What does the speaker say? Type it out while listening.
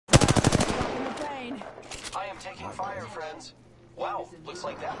taking fire, friends. Wow, looks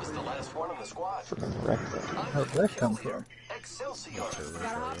like that was the last one in the squad. How'd that come from? Excelsior.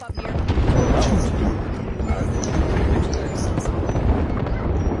 Gotta hop up here.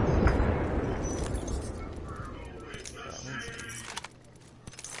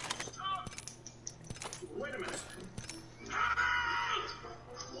 Wait a minute.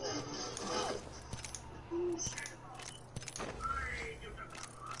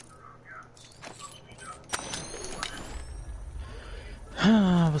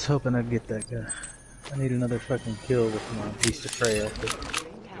 I was hoping I'd get that guy. I need another fucking kill with my beast of prey out there.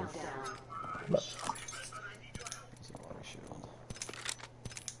 But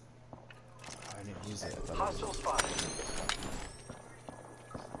I need to use it. Hostile spotted.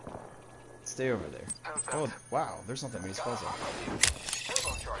 Stay over there. Oh, wow. There's nothing many spells on.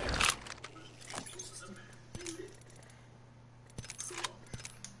 Turbocharger.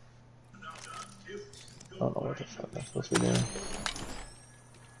 I don't know what the fuck I'm supposed to be doing.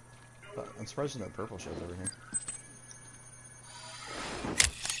 But I'm surprised there's no purple shields over here.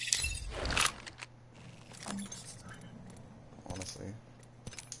 Honestly.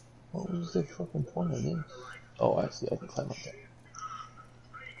 What was the fucking point of this? Oh, I see. I can climb up there.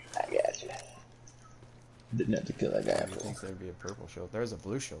 I got you. Didn't have to kill that guy I after didn't all. think there'd be a purple shield. There's a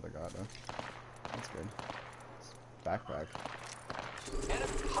blue shield I got though. That's good. Backpack.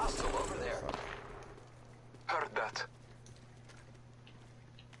 Enemy hostile over there. Fuck. Heard that.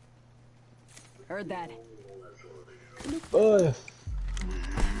 Heard that. Oh,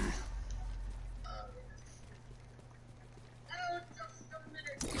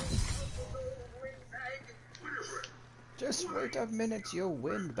 Just wait a minute, you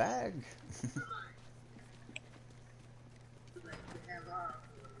windbag.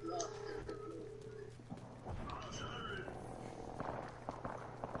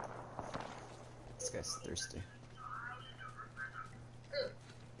 This guy's thirsty.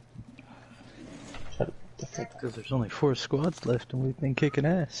 because there's only 4 squads left and we've been kicking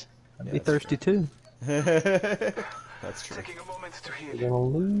ass. I'd Yeah, be that's thirsty too. That's true. Taking a moment to heal. you're gonna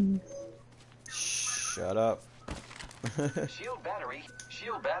lose. Shut up. Shield battery.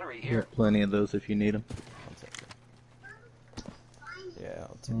 Shield battery Here, here. plenty of those if you need them. I'll take it. Yeah,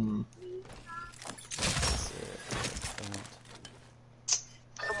 I'll take Hmm. That's it.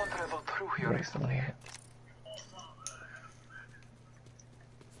 Someone traveled through here recently.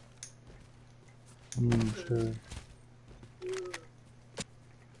 Sure.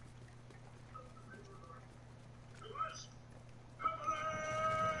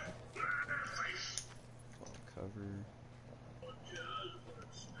 Cover.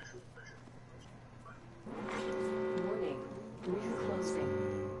 Warning. Ring closing.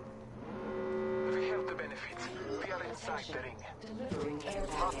 We have the benefits. We are inside the ring. Delivering air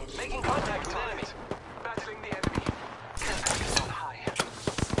package. Making contact with enemy. Battling the enemy. Contact is on high.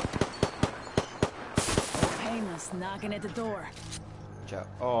 Painless knocking at the door. Watch out.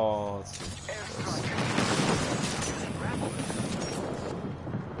 Oh, let's see.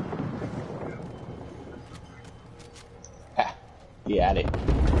 Ha! He had it.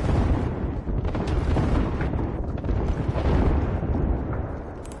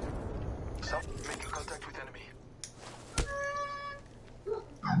 Some making contact with enemy.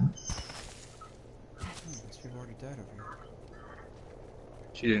 These people already died over here.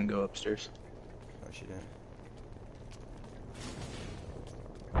 She didn't go upstairs. Oh, she didn't.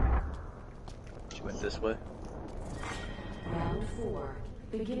 She went this way. Round 4.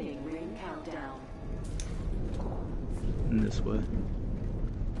 Beginning ring countdown. And this way.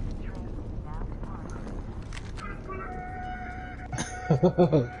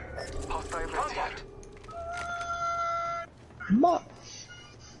 Hostile contact. Ma!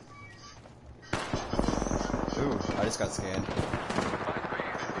 Ooh, I just got scanned. Right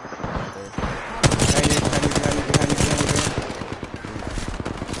there. Behind you, behind you, behind you, behind you, behind you, behind you.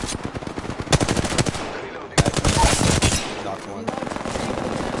 Knocked one.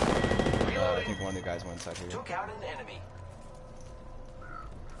 I think one of the guys went inside here. Took out an enemy.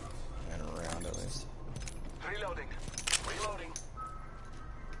 And around at least. Reloading. Reloading.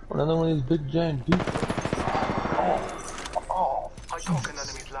 Another one of these big giant dudes. I took an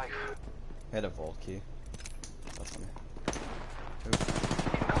enemy's life. Hit a vault key. That's funny.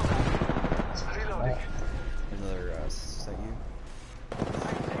 Reloading. Another, is that you?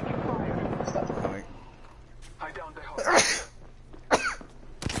 Stop. Coming. I downed the hostile.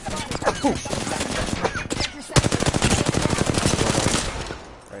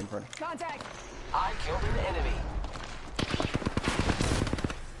 Right in front. Contact! I killed an enemy.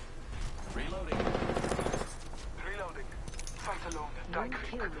 Reloading. Reloading. Fight alone. Die quick.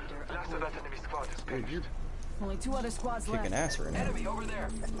 Kill leader Last of that enemy squad is finished. Only 2 other squads Kicking left. ass right now. Enemy over there.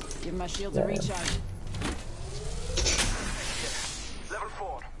 Give my shields a recharge. Level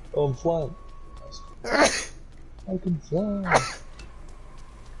 4. Oh, I'm flying. I can fly.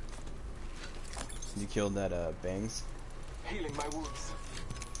 You killed that Bangs. Healing my wounds.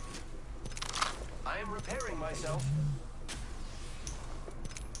 I am repairing myself.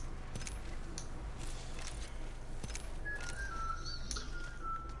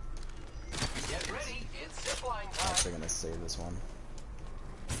 Get ready. It's zipline I'm time. actually gonna save this one.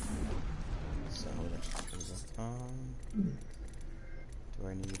 So we're gonna put this on. Do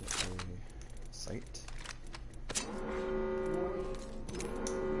I need a sight? In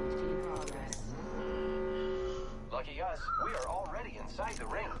progress. Lucky us, we are already inside the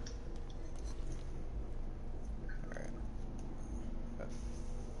ring. Alright. Got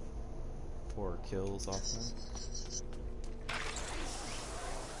 4 kills off that.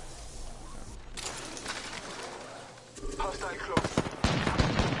 Hostile close.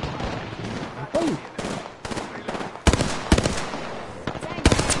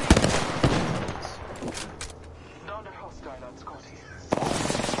 Not a hostile on Scotty.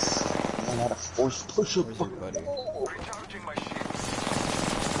 I got a force push-up. Where's your buddy? Recharging my shield.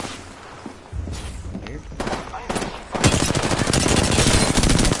 Here?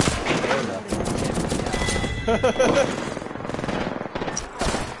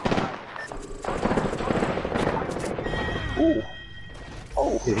 Ooh.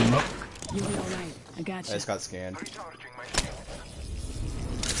 Oh, hit him up. You'll be alright. I I got you. just got scanned. Recharging my shield.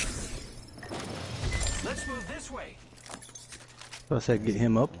 Let's move this way. So I said get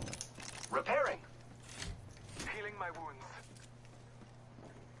him up. Repairing. Healing my wounds.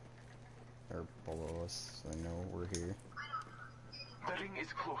 They're below us, so I know we're here. The ring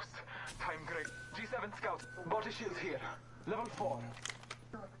is close. Time great. G7 scout. Body shield here. Level 4.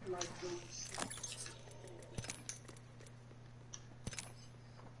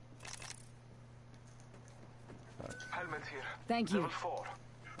 Helmet here. Thank you. Level 4.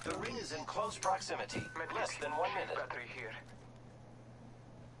 The ring is in close proximity. Less than 1 minute. Battery here.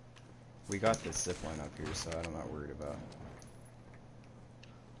 We got this zip line up here, so I'm not worried about.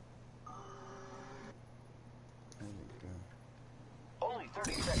 There we go. Only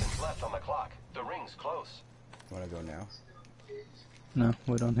 30 seconds left on the clock. The ring's close. Wanna go now? No,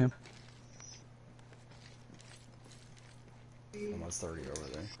 wait on him. Almost 30 over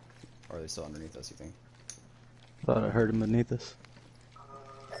there. Or are they still underneath us, you think? Thought I heard him beneath us.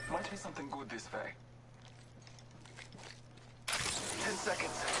 Might be something good this way. 10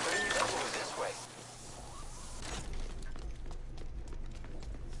 seconds. The ring is close this way.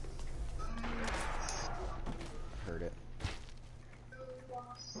 Heard it.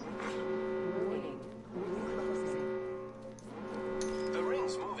 Waiting. The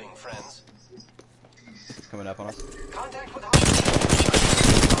ring's moving, friends. Coming up on us. Contact with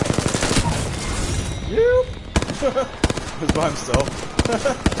He was by himself.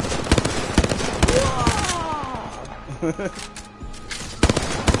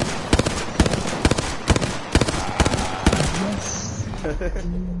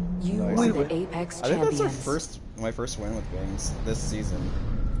 You Nice. are the Apex I think that's champions. my first win with Bangs this season.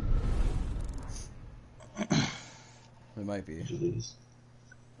 It might be. It is.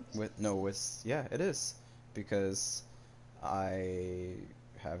 Yeah, it is. Because I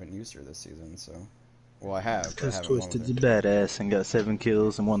haven't used her this season, so. Well, I have. But I Because haven't won with Twisted's a her. badass and got 7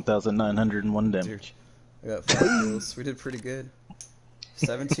 kills and 1,901 damage. I got 5 kills. We did pretty good.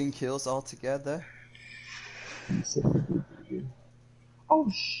 17 kills altogether. He said we did pretty good. Oh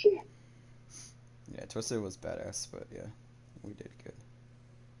shit! Yeah, Twisted was badass, but yeah, we did good.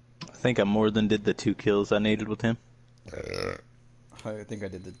 I think I more than did the 2 kills I needed with him. I think I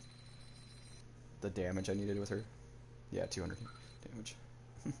did the damage I needed with her. Yeah, 200 damage.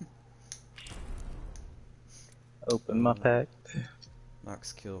 Open my pack.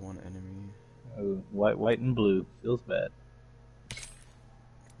 Nox kill 1 enemy. Oh, white, and blue. Feels bad.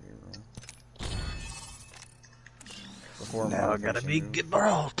 Reroll. Before Now I Mark gotta and be Shinru,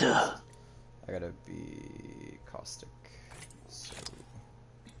 Gibraltar. I gotta be Caustic. So.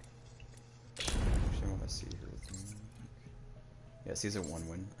 Actually, I wanna see her with me. Yeah, season 1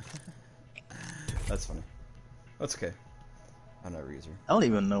 win. That's funny. That's okay. I'll never use her. I don't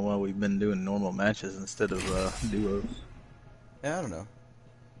even know why we've been doing normal matches instead of duos. Yeah, I don't know.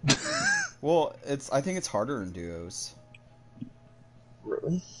 Well, I think it's harder in duos.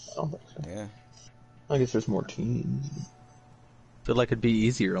 Really? I don't think so. Yeah. I guess there's more teams. Feel like it'd be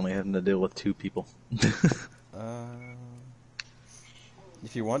easier only having to deal with 2 people.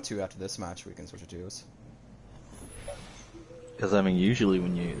 If you want to, after this match, we can switch to duos. Because, I mean, usually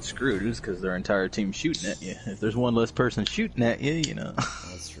when you get screwed, it's because their entire team's shooting at you. If there's one less person shooting at you, you know.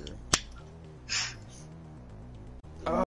 That's true.